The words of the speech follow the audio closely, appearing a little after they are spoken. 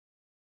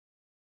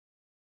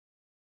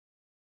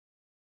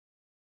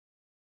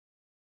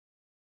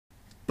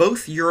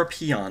Both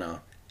Europeana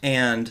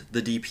and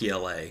the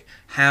DPLA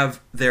have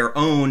their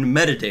own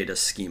metadata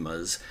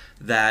schemas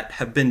that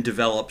have been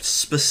developed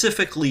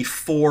specifically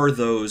for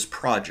those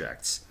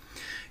projects.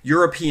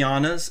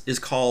 Europeana's is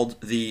called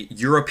the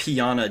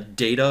Europeana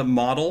Data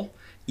Model,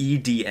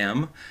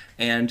 EDM,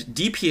 and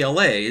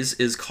DPLA's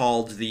is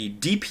called the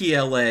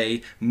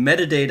DPLA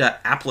Metadata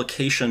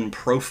Application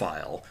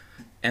Profile,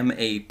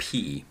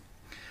 MAP.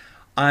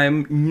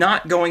 I'm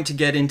not going to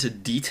get into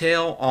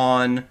detail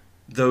on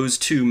those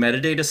two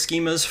metadata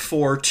schemas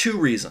for two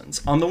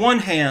reasons. On the one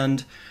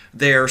hand,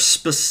 they're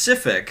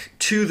specific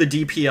to the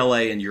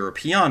DPLA and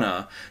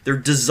Europeana. They're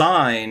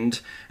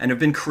designed and have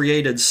been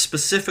created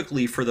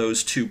specifically for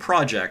those two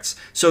projects,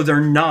 so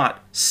they're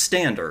not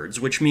standards,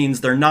 which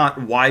means they're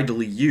not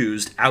widely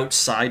used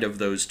outside of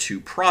those two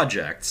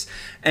projects.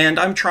 And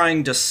I'm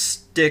trying to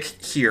stick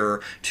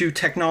here to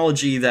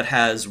technology that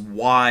has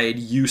wide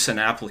use and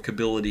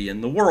applicability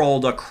in the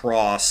world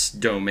across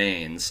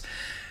domains.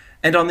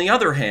 And on the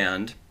other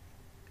hand,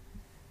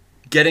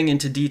 getting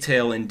into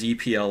detail in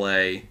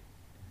DPLA,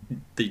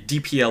 the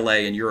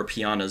DPLA and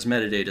Europeana's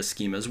metadata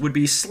schemas would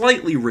be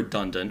slightly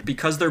redundant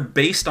because they're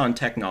based on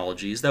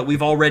technologies that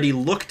we've already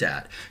looked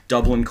at,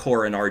 Dublin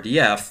Core and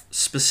RDF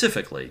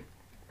specifically.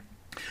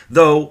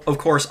 Though, of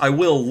course, I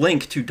will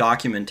link to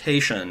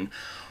documentation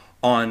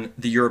on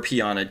the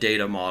Europeana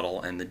data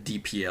model and the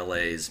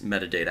DPLA's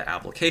metadata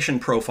application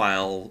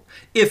profile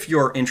if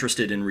you're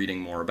interested in reading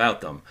more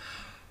about them.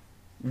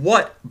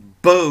 What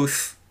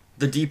both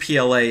the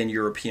DPLA and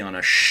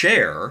Europeana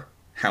share,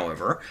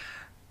 however,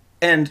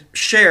 and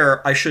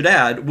share, I should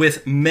add,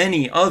 with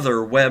many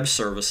other web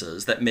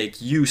services that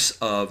make use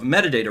of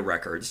metadata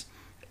records,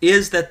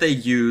 is that they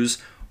use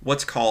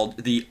what's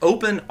called the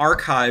Open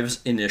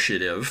Archives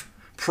Initiative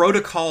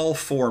Protocol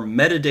for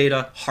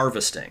Metadata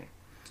Harvesting.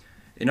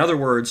 In other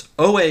words,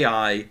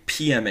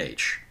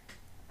 OAI-PMH.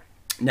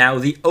 Now,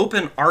 the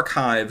Open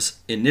Archives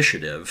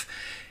Initiative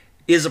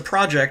is a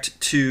project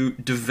to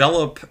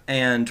develop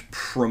and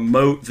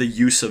promote the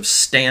use of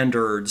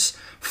standards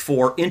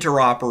for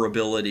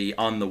interoperability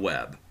on the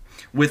web,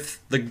 with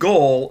the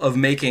goal of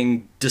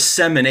making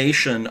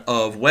dissemination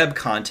of web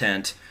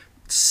content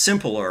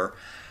simpler.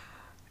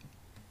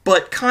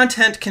 But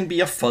content can be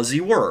a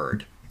fuzzy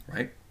word,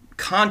 right?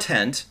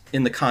 Content,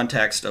 in the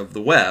context of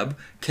the web,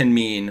 can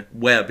mean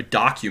web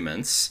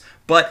documents,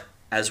 but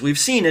as we've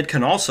seen, it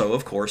can also,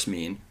 of course,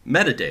 mean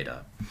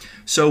metadata.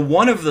 So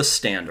one of the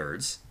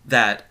standards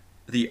that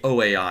the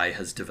OAI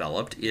has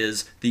developed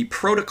is the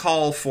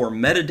Protocol for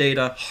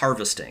Metadata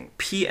Harvesting,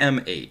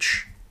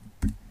 PMH.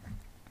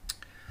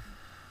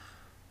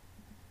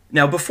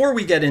 Now, before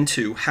we get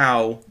into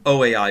how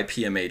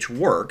OAI-PMH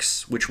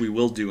works, which we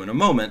will do in a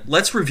moment,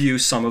 let's review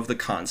some of the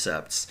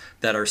concepts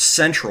that are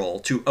central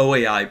to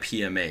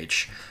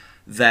OAI-PMH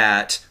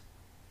that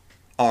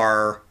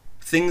are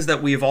things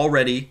that we've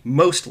already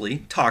mostly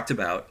talked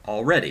about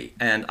already.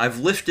 And I've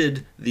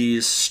lifted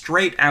these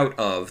straight out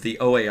of the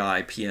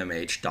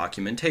OAI-PMH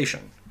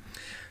documentation.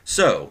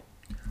 So,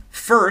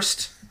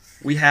 first,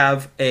 we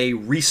have a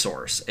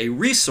resource. A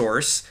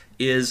resource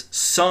is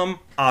some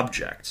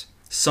object,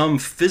 some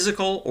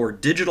physical or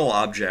digital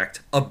object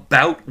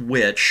about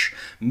which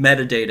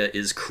metadata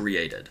is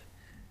created.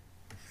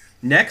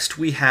 Next,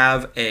 we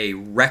have a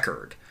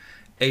record.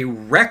 A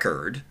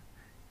record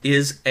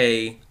is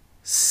a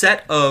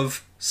set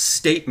of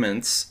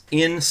statements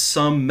in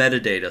some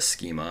metadata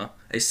schema,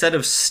 a set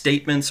of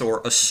statements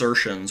or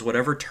assertions,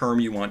 whatever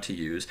term you want to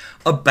use,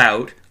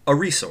 about a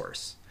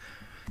resource.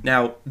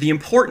 Now, the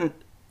important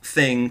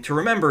thing to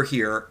remember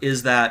here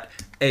is that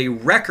a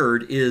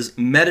record is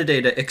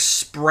metadata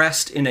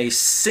expressed in a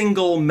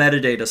single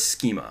metadata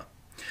schema.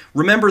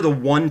 Remember the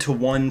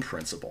one-to-one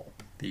principle,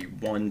 the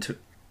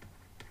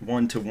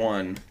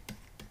one-to-one.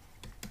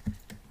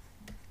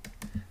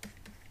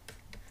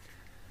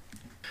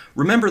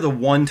 Remember the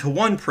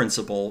one-to-one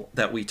principle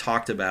that we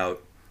talked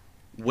about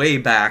way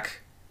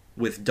back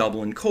with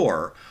Dublin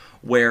Core,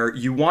 where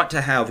you want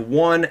to have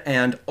one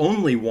and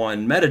only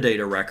one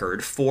metadata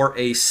record for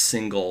a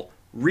single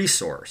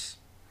resource.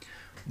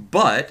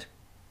 But,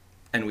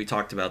 and we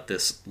talked about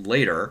this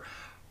later,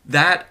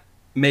 that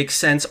makes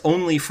sense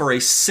only for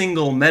a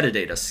single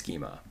metadata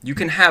schema. You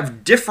can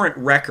have different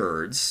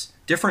records,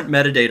 different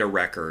metadata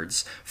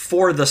records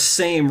for the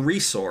same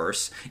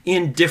resource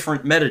in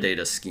different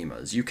metadata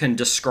schemas. You can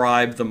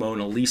describe the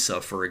Mona Lisa,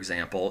 for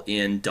example,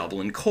 in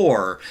Dublin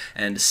Core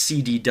and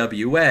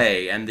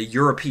CDWA and the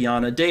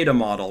Europeana data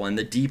model and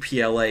the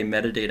DPLA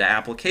metadata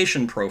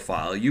application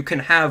profile. You can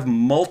have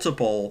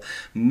multiple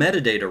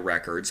metadata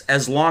records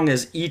as long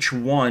as each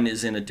one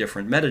is in a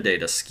different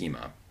metadata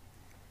schema,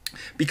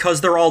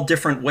 because they're all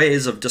different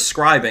ways of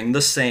describing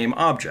the same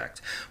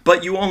object.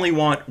 But you only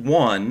want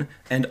one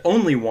and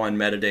only one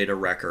metadata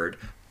record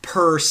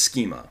per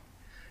schema.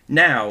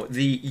 Now,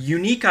 the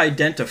unique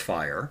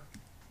identifier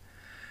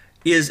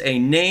is a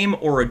name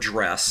or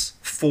address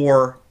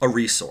for a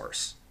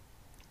resource,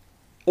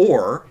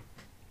 or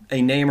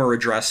a name or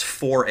address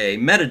for a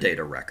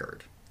metadata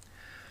record.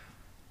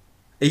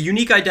 A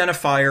unique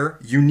identifier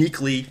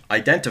uniquely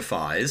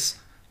identifies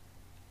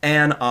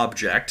an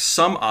object,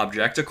 some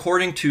object,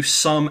 according to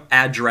some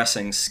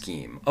addressing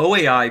scheme.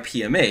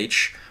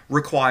 OAI-PMH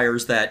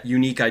requires that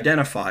unique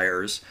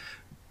identifiers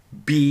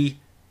be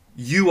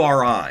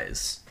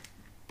URIs.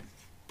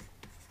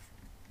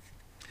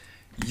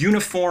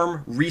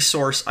 Uniform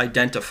Resource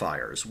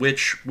Identifiers,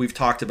 which we've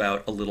talked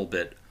about a little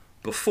bit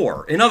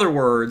before. In other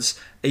words,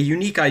 a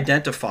unique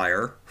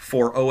identifier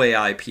for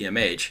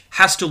OAI-PMH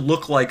has to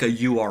look like a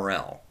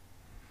URL.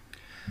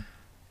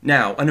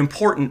 Now, an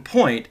important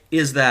point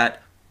is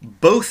that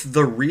both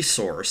the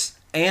resource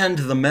and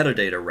the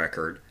metadata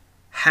record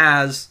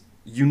has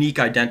unique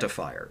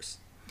identifiers.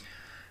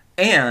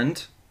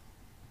 And,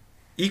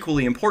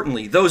 equally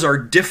importantly, those are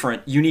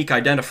different unique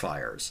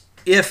identifiers.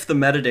 If the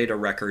metadata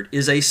record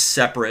is a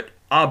separate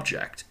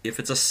object, if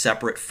it's a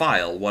separate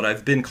file, what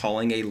I've been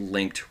calling a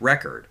linked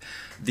record.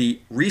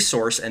 The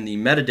resource and the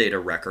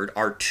metadata record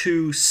are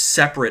two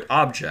separate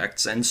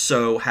objects and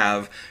so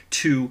have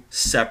two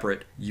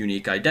separate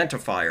unique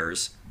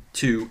identifiers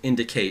to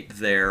indicate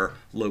their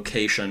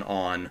location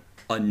on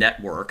a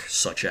network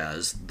such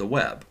as the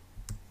web.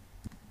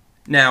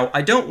 Now,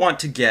 I don't want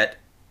to get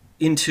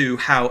into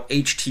how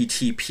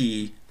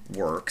HTTP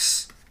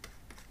works,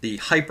 the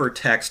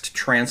Hypertext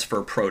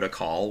Transfer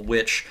Protocol,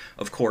 which,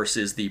 of course,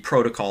 is the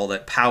protocol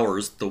that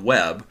powers the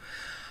web.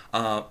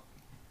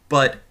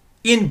 But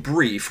in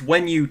brief,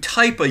 when you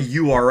type a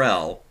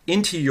URL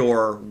into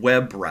your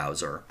web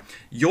browser,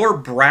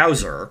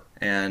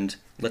 and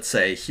let's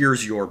say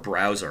here's your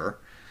browser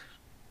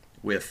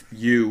with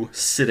you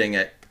sitting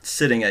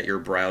at your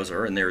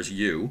browser, and there's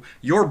you,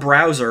 your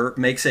browser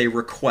makes a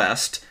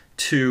request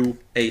to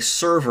a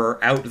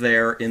server out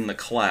there in the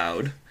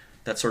cloud.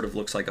 That sort of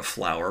looks like a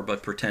flower,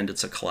 but pretend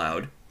it's a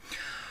cloud.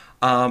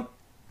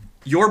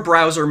 Your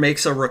browser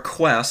makes a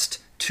request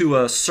to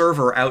a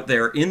server out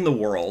there in the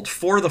world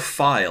for the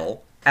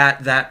file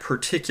at that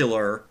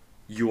particular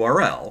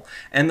URL.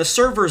 And the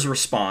server's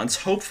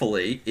response,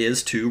 hopefully,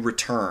 is to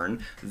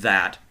return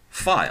that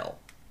file.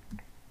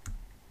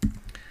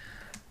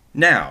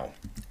 Now,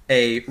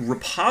 a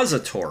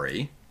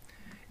repository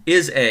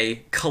is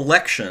a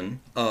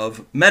collection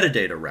of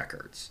metadata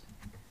records.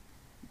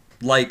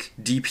 Like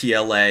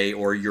DPLA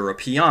or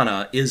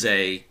Europeana is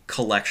a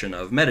collection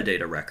of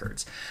metadata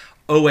records.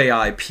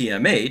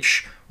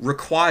 OAI-PMH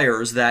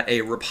requires that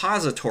a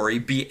repository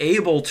be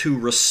able to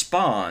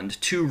respond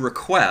to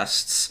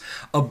requests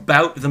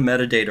about the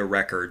metadata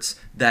records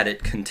that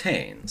it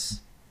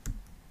contains.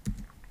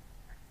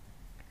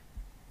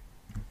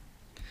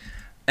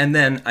 And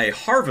then a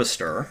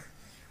harvester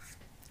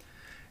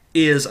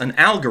is an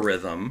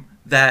algorithm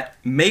that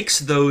makes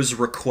those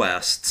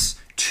requests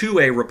to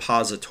a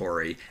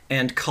repository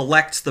and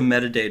collects the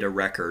metadata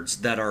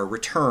records that are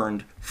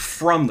returned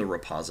from the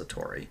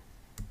repository.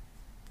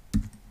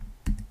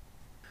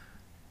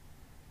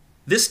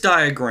 This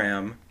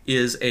diagram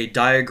is a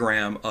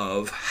diagram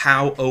of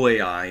how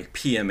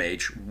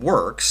OAI-PMH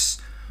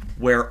works,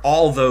 where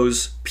all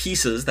those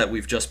pieces that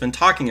we've just been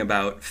talking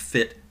about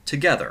fit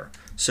together.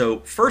 So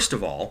first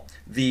of all,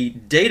 the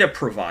data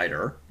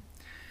provider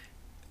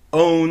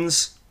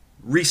owns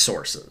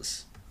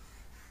resources.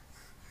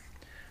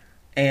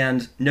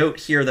 And note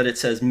here that it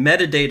says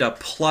metadata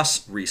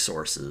plus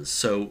resources.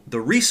 So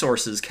the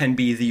resources can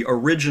be the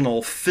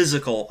original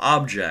physical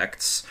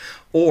objects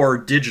or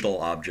digital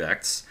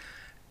objects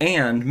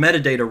and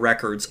metadata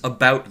records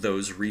about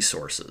those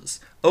resources.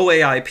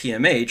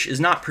 OAI-PMH is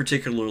not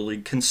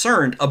particularly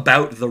concerned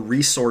about the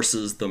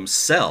resources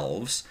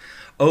themselves.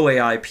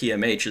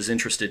 OAI-PMH is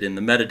interested in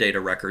the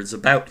metadata records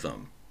about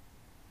them.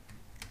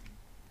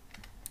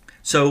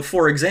 So,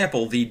 for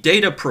example, the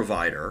data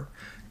provider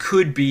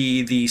could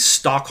be the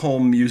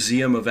Stockholm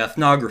Museum of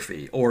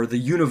Ethnography or the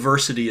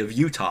University of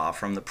Utah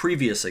from the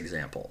previous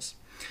examples.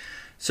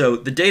 So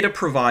the data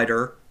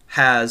provider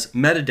has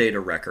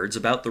metadata records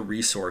about the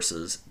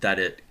resources that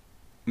it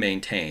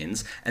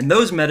maintains, and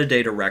those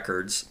metadata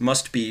records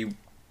must be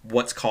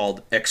what's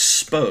called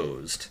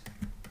exposed.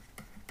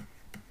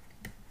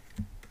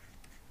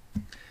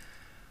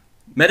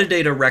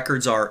 Metadata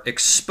records are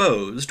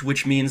exposed,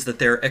 which means that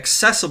they're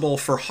accessible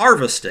for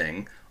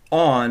harvesting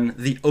on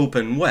the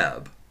open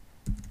web.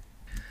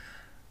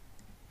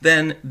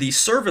 Then the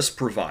service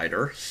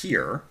provider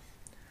here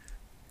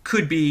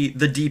could be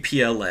the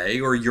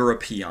DPLA or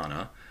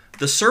Europeana.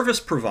 The service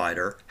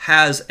provider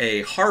has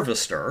a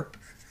harvester,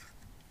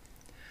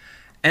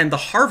 and the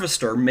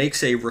harvester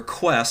makes a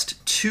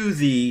request to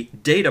the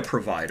data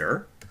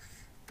provider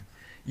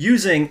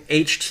using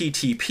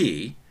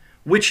HTTP,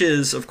 which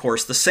is, of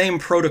course, the same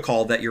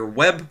protocol that your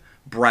web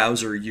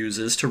browser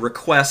uses to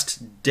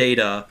request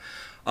data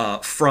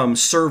from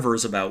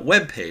servers about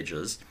web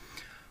pages.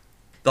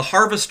 The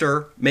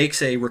harvester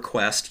makes a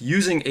request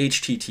using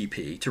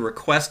HTTP to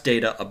request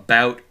data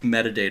about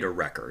metadata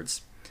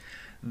records.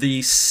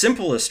 The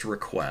simplest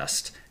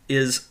request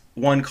is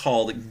one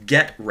called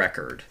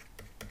getRecord,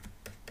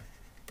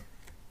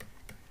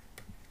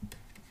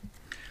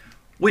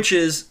 which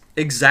is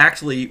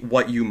exactly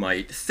what you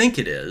might think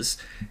it is.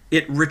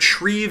 It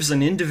retrieves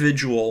an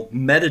individual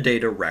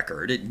metadata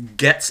record. It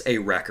gets a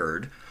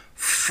record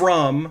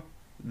from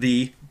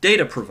the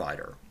data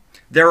provider.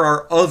 There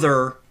are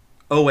other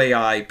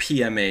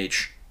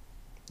OAI-PMH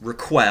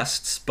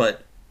requests,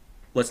 but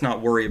let's not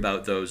worry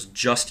about those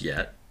just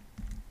yet.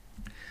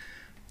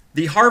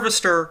 The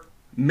harvester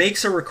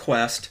makes a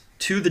request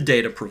to the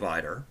data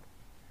provider,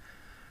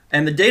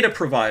 and the data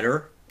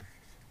provider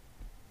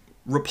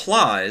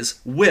replies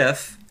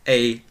with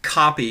a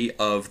copy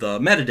of the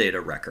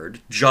metadata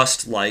record,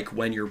 just like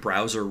when your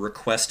browser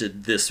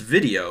requested this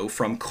video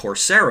from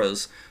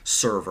Coursera's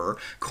server.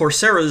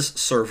 Coursera's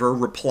server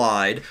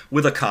replied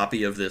with a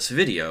copy of this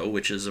video,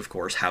 which is, of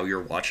course, how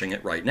you're watching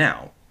it right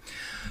now.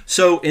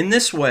 So in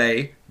this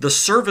way, the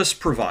service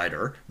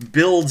provider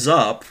builds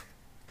up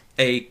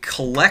a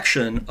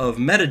collection of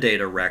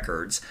metadata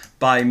records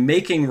by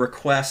making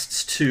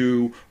requests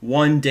to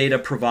one data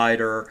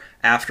provider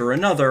after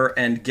another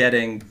and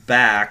getting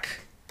back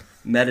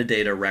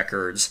metadata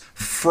records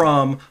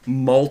from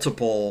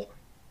multiple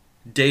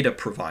data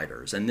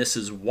providers. And this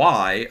is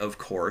why, of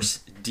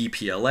course,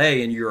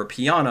 DPLA and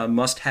Europeana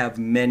must have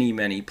many,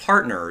 many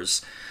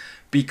partners,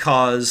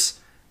 because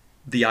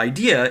the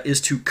idea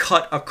is to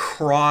cut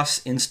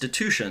across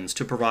institutions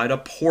to provide a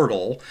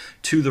portal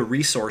to the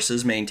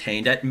resources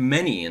maintained at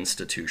many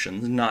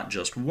institutions, not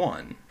just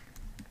one.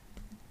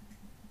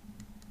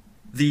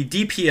 The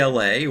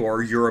DPLA,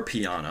 or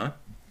Europeana,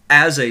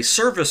 as a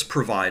service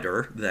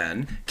provider,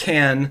 then,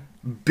 can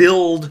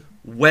build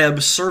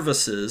web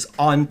services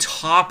on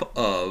top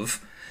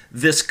of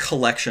this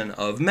collection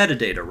of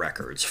metadata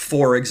records.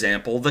 For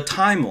example, the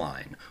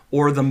timeline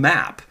or the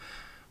map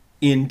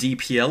in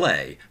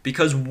DPLA,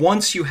 because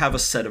once you have a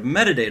set of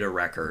metadata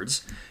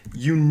records,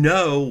 you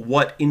know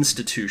what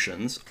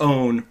institutions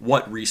own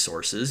what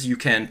resources. You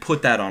can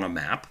put that on a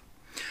map.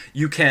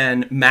 You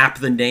can map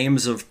the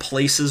names of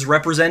places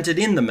represented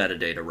in the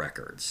metadata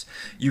records.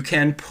 You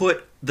can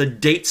put the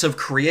dates of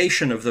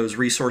creation of those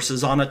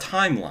resources on a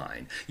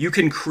timeline. You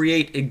can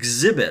create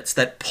exhibits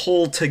that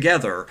pull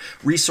together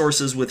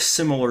resources with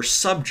similar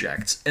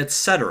subjects,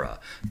 etc.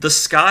 The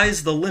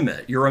sky's the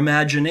limit. Your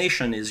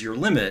imagination is your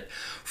limit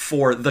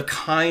for the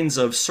kinds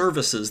of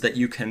services that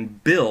you can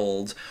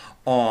build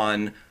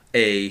on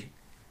a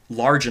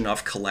large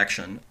enough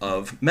collection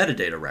of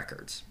metadata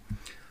records.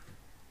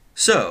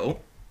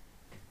 So,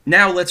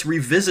 now let's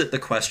revisit the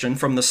question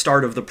from the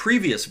start of the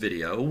previous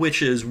video,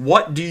 which is,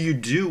 what do you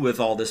do with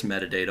all this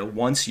metadata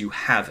once you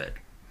have it?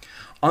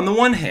 On the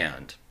one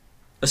hand,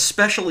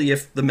 especially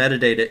if the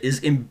metadata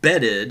is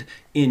embedded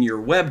in your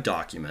web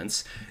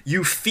documents,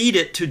 you feed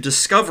it to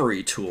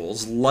discovery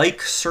tools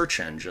like search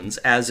engines,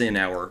 as in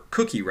our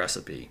cookie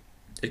recipe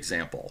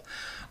example.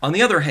 On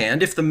the other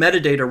hand, if the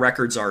metadata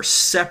records are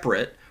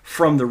separate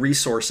from the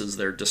resources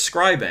they're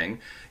describing,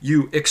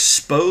 you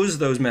expose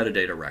those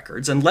metadata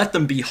records and let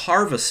them be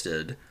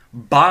harvested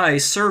by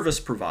service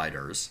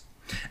providers,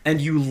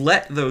 and you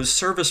let those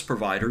service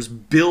providers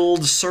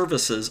build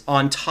services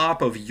on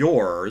top of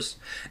yours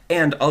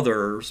and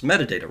others'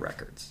 metadata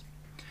records.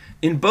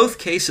 In both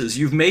cases,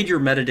 you've made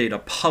your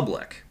metadata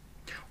public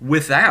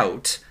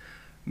without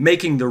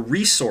making the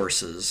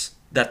resources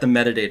that the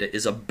metadata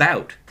is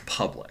about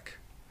public.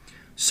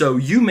 So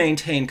you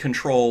maintain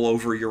control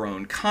over your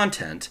own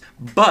content,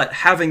 but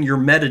having your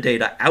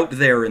metadata out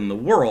there in the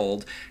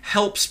world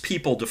helps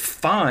people to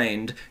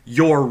find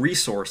your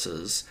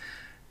resources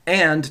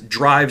and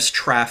drives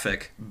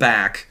traffic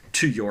back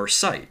to your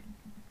site.